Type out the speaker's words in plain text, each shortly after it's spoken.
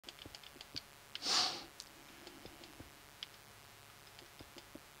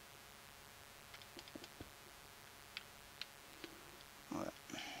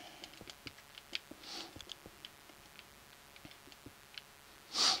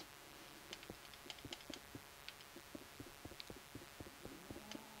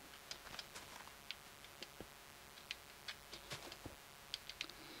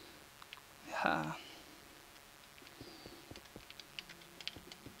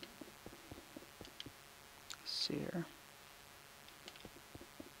see here.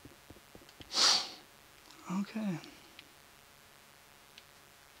 Okay.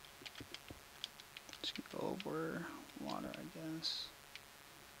 Let's go over water, I guess.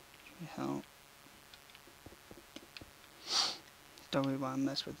 Should help. Don't really want to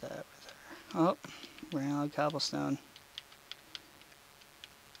mess with that right there. Oh, ran out of cobblestone.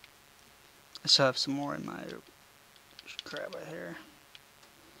 I still have some more in my crap right here.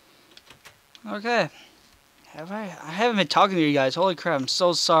 Okay. I haven't been talking to you guys. Holy crap, I'm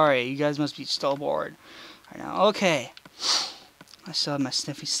so sorry. You guys must be so bored right now. Okay. I still have my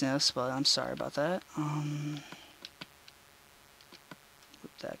sniffy sniffs, but I'm sorry about that. Move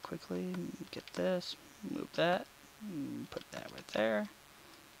that quickly. Get this. Move that. Put that right there.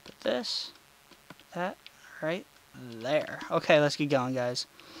 Put this. That right there. Okay, let's get going, guys.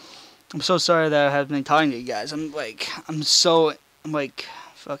 I'm so sorry that I haven't been talking to you guys. I'm like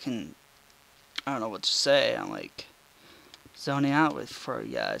fucking, I don't know what to say. I'm like zoning out for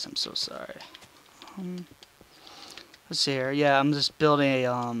you guys. I'm so sorry. Let's see here. Yeah, I'm just building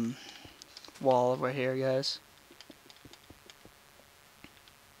a wall over here, guys.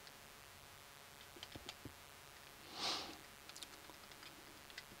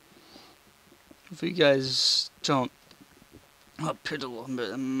 If you guys don't appeared a little bit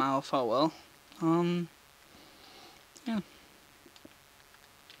in the mouth, oh well. Yeah.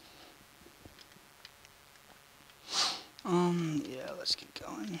 Yeah, let's get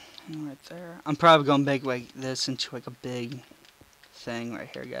going. And right there. I'm probably gonna make like this into like a big thing right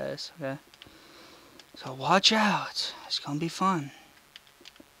here, guys. Okay. So watch out. It's gonna be fun.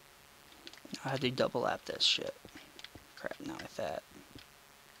 I had to double lap this shit. Crap, not with that.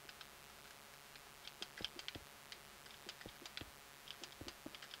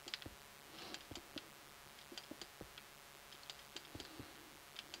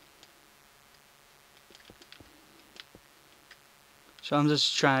 So I'm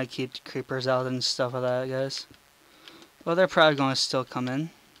just trying to keep the creepers out and stuff like that, guys. Well, they're probably gonna still come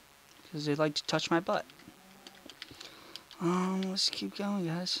in because they like to touch my butt. Let's keep going,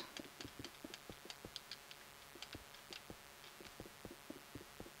 guys.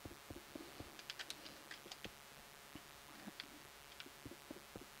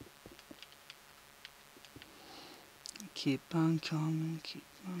 Keep on coming, keep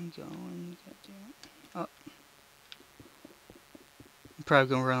on going. Oh. I'm probably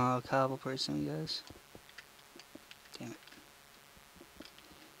gonna run out of cobble pretty soon, guys. Damn it.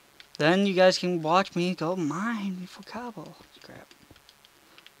 Then you guys can watch me go mine before cobble. Crap.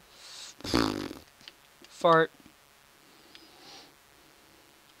 Fart.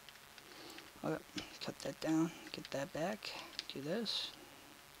 Okay, cut that down. Get that back. Do this.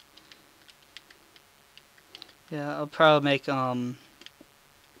 Yeah, I'll probably make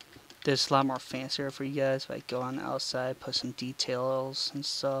this a lot more fancier for you guys. Like go on the outside, put some details and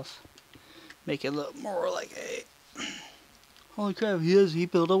stuff. Make it look more like a holy crap, he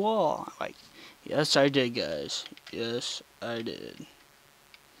built a wall. I'm like, yes I did, guys. Yes I did.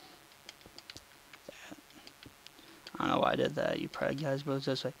 I don't know why I did that. You probably guys both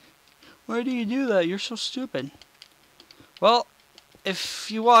just like, why do you do that? You're so stupid. Well,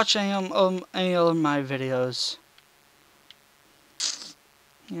 if you watch any of my videos,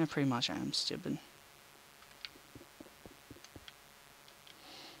 yeah, pretty much I am stupid.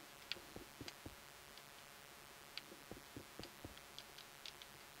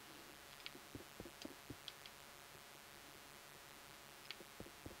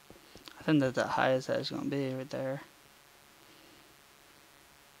 I think that's the highest that it's going to be right there.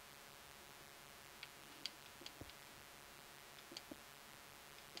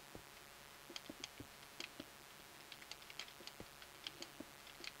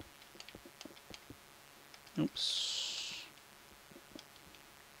 Oops.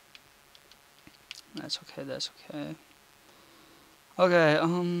 That's okay, that's okay. Okay,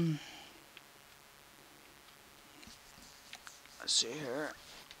 let's see here.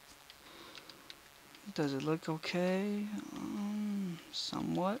 Does it look okay?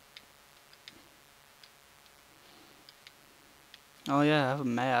 Somewhat. Oh yeah, I have a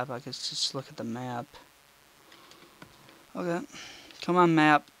map. I can just look at the map. Okay. Come on,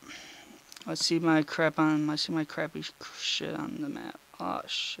 map. Let's see my crap on. I see my crappy shit on the map. Oh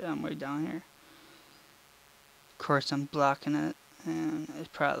shit, I'm way down here. Of course, I'm blocking it, and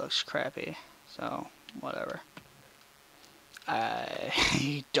it probably looks crappy. So whatever.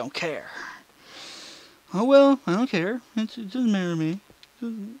 I don't care. Oh well, I don't care. It doesn't matter to me.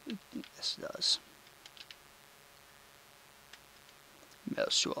 Yes, it does. It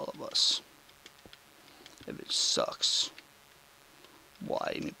matters to all of us. If it sucks,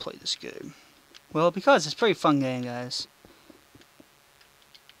 why even play this game? Well, because it's a pretty fun game, guys.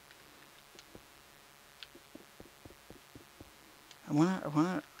 I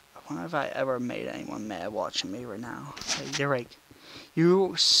wonder if I ever made anyone mad watching me right now. Like, they're like,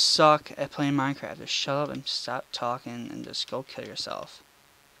 you suck at playing Minecraft. Just shut up and stop talking and just go kill yourself.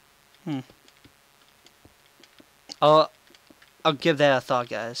 I'll give that a thought,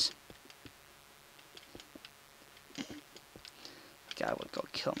 guys. Like, I would go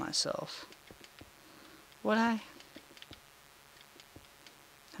kill myself. Would I?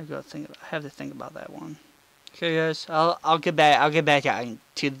 I have to think about that one. Okay, guys. I'll get back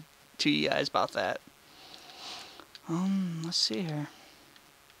to you guys about that. Let's see here.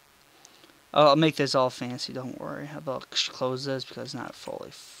 I'll make this all fancy. Don't worry. I'll close this because it's not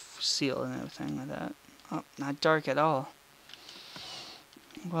fully sealed and everything like that. Oh, not dark at all.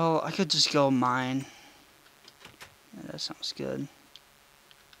 Well, I could just go mine. Yeah, that sounds good.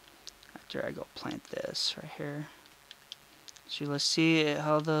 After I go plant this right here. So let's see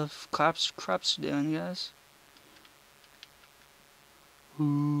how the crops are doing, guys.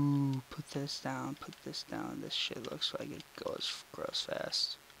 Ooh, put this down. This shit looks like it grows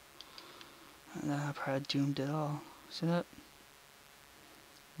fast. And then I probably doomed it all. See that?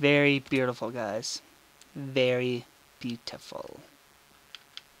 Very beautiful, guys. Very beautiful.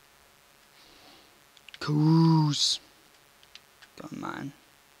 Coos. Don't mind.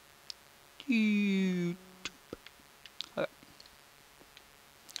 Okay.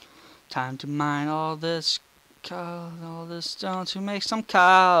 Time to mine all this stone to make some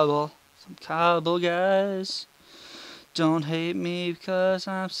cobble. Some cobble, guys. Don't hate me because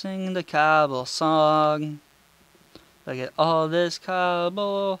I'm singing the cobble song. Look at all this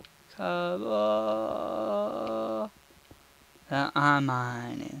cobble that I'm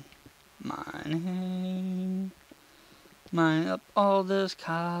mining. Mine up all this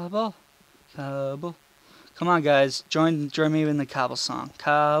cobble. Come on, guys, join me in the cobble song.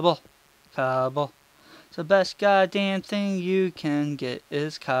 Cobble. The best goddamn thing you can get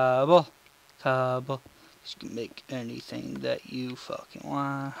is cobble. You can make anything that you fucking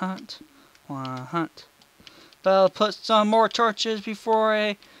want. But I'll put some more torches before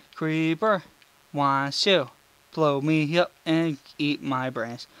a creeper wants to blow me up and eat my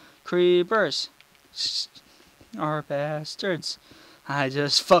brains. Creepers are bastards. I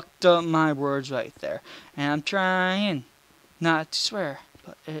just fucked up my words right there. And I'm trying not to swear,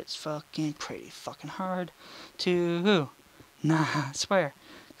 but it's fucking pretty fucking hard to not swear.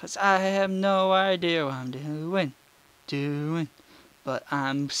 Cause I have no idea what I'm doing. But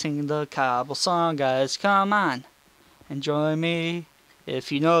I'm singing the cobble song, guys. Come on and join me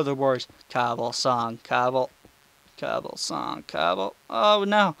if you know the words. Cobble song, cobble song, cobble. Oh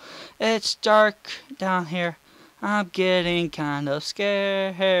no, it's dark down here. I'm getting kind of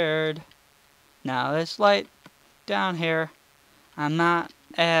scared. Now it's light down here. I'm not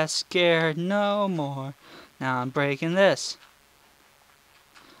as scared no more. Now I'm breaking this.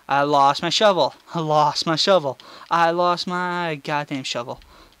 I lost my shovel. I lost my goddamn shovel.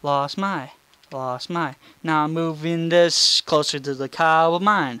 Lost my. Now I'm moving this closer to the cobble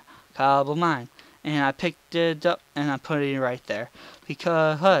mine. And I picked it up and I put it right there.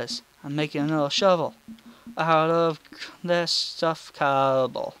 Because I'm making a little shovel out of this stuff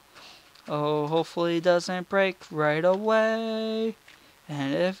cobble. Oh, hopefully it doesn't break right away.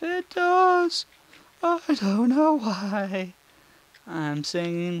 And if it does, I don't know why. I'm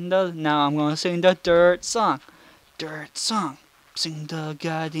singing now I'm gonna sing the dirt song. Sing the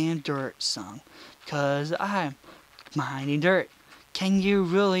goddamn dirt song. Cause I'm mining dirt. Can you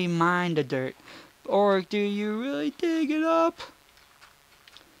really mine the dirt? Or do you really dig it up?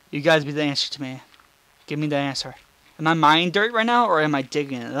 You guys be the answer to me. Give me the answer. Am I mining dirt right now or am I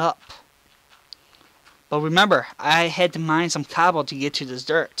digging it up? But remember, I had to mine some cobble to get to this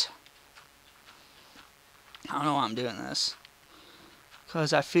dirt. I don't know why I'm doing this.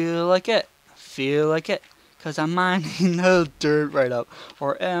 Cause I feel like it. Cause I'm mining the dirt right up.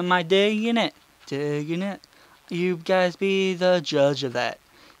 Or am I digging it? You guys be the judge of that.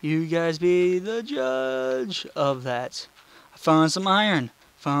 I found some iron.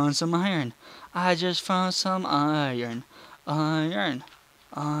 I just found some iron.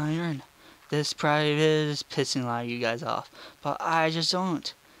 This probably is pissing a lot of you guys off. But I just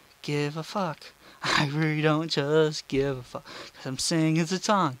don't give a fuck. I really don't just give a fuck. Cause I'm singing the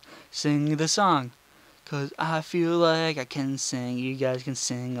song. Cause I feel like I can sing. You guys can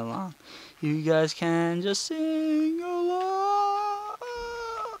sing along. You guys can just sing along.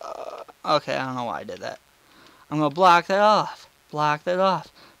 Okay, I don't know why I did that. I'm gonna block that off.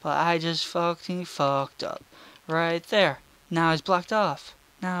 But I just fucking fucked up. Right there. Now it's blocked off.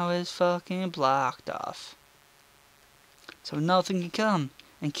 now it's fucking blocked off. So nothing can come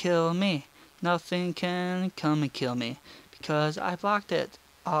and kill me. Nothing can come and kill me because I blocked it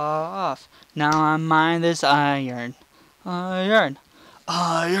off. Now I'm mining this iron. Iron.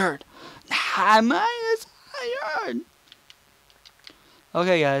 Iron. Now I'm mining this iron.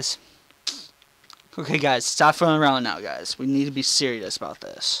 Okay, guys. Okay, guys. Stop fooling around now, guys. We need to be serious about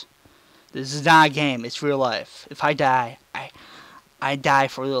this. This is not a game. It's real life. If I die, I die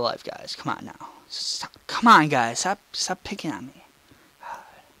for real life, guys. Come on now. Stop. Come on, guys. Stop picking on me. God.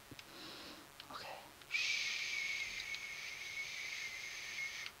 Okay. Shh.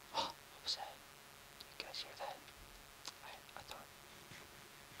 Oh, what was that? You guys hear that? I thought.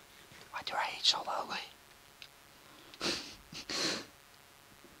 Why do I age so loudly?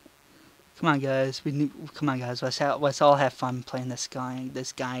 Come on, guys. Come on, guys. Let's all have fun playing this game.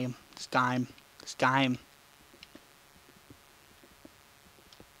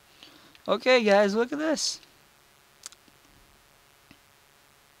 Okay, guys, look at this.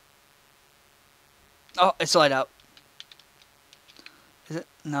 Oh, it's light out. Is it?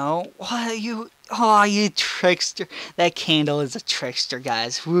 No. What are you? Oh, you trickster. That candle is a trickster,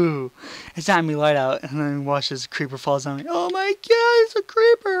 guys. Woo. It's time me light out, and then watch as a creeper falls on me. Oh my god, it's a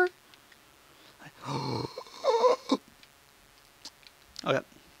creeper. Okay.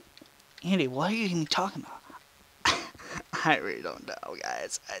 Andy, what are you even talking about? I really don't know,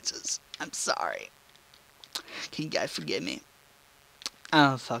 guys. I'm sorry. Can you guys forgive me? I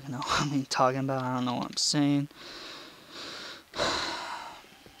don't fucking know what I'm talking about. I don't know what I'm saying.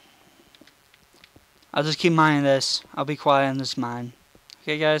 I'll just keep mining this. I'll be quiet on this mine.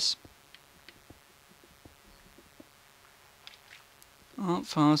 Okay, guys? Oh,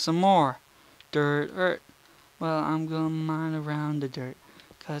 found some more. Dirt. Well, I'm gonna mine around the dirt.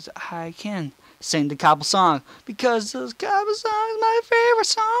 Cause I can sing the Cobble song. Because this Cobble song is my favorite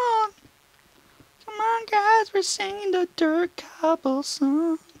song. Come on, guys, we're singing the dirt Cobble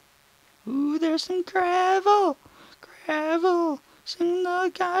song. Ooh, there's some gravel. Sing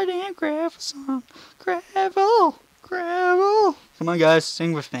the goddamn gravel song. Gravel. Come on, guys,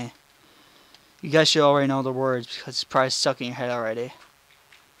 sing with me. You guys should already know the words because it's probably stuck in your head already.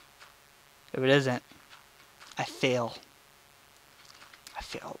 If it isn't, I fail. I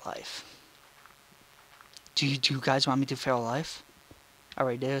fail life. Do you guys want me to fail life? I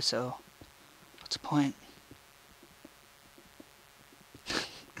already do, so what's the point?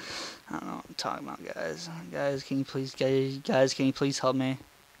 I don't know what I'm talking about, guys. Guys, can you please help me?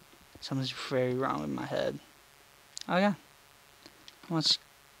 Something's very wrong with my head. Oh yeah. How much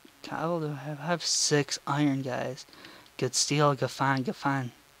cobble do I have? I have 6 iron, guys. Good steel, good find.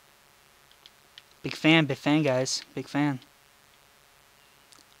 Big fan, guys. Big fan.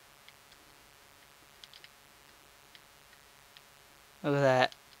 Look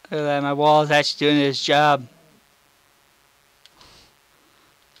at that. My wall is actually doing its job.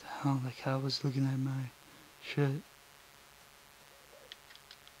 Oh, the cow was looking at my shit.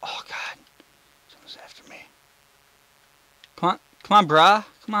 Oh, God. Someone's after me. Come on, brah.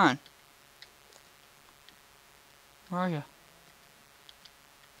 Come on. Where are you?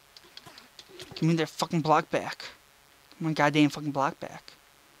 Give me that fucking block back. Come on, goddamn fucking block back.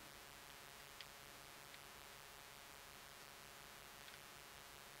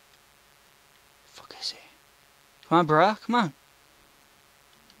 Fuck is he? Come on, bruh. Come on.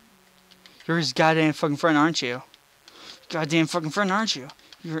 You're his goddamn fucking friend, aren't you? Goddamn fucking friend, aren't you?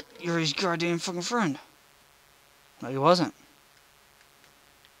 You're his goddamn fucking friend. No, he wasn't.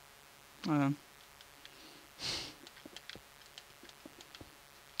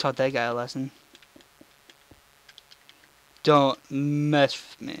 Taught that guy a lesson. Don't mess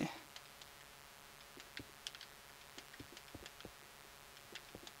with me.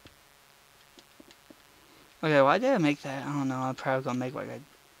 Okay, why did I make that? I don't know. I'm probably gonna make like a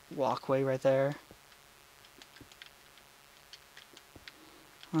walkway right there.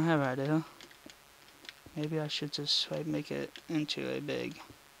 Whatever I do. Maybe I should just make it into a big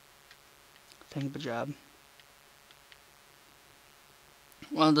thing of a job.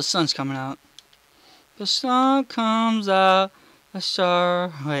 Well, the sun's coming out. The sun comes out, the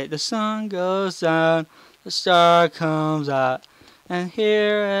sun goes down, the star comes out, and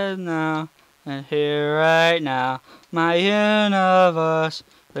here and now, and here right now, my universe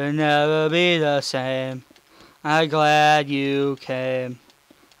will never be the same. I'm glad you came.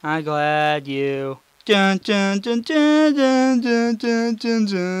 I'm glad you. Dun dun dun dun dun dun dun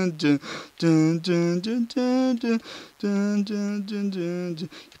dun dun dun dun dun dun dun dun dun dun dun dun. You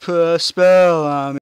put a spell on me.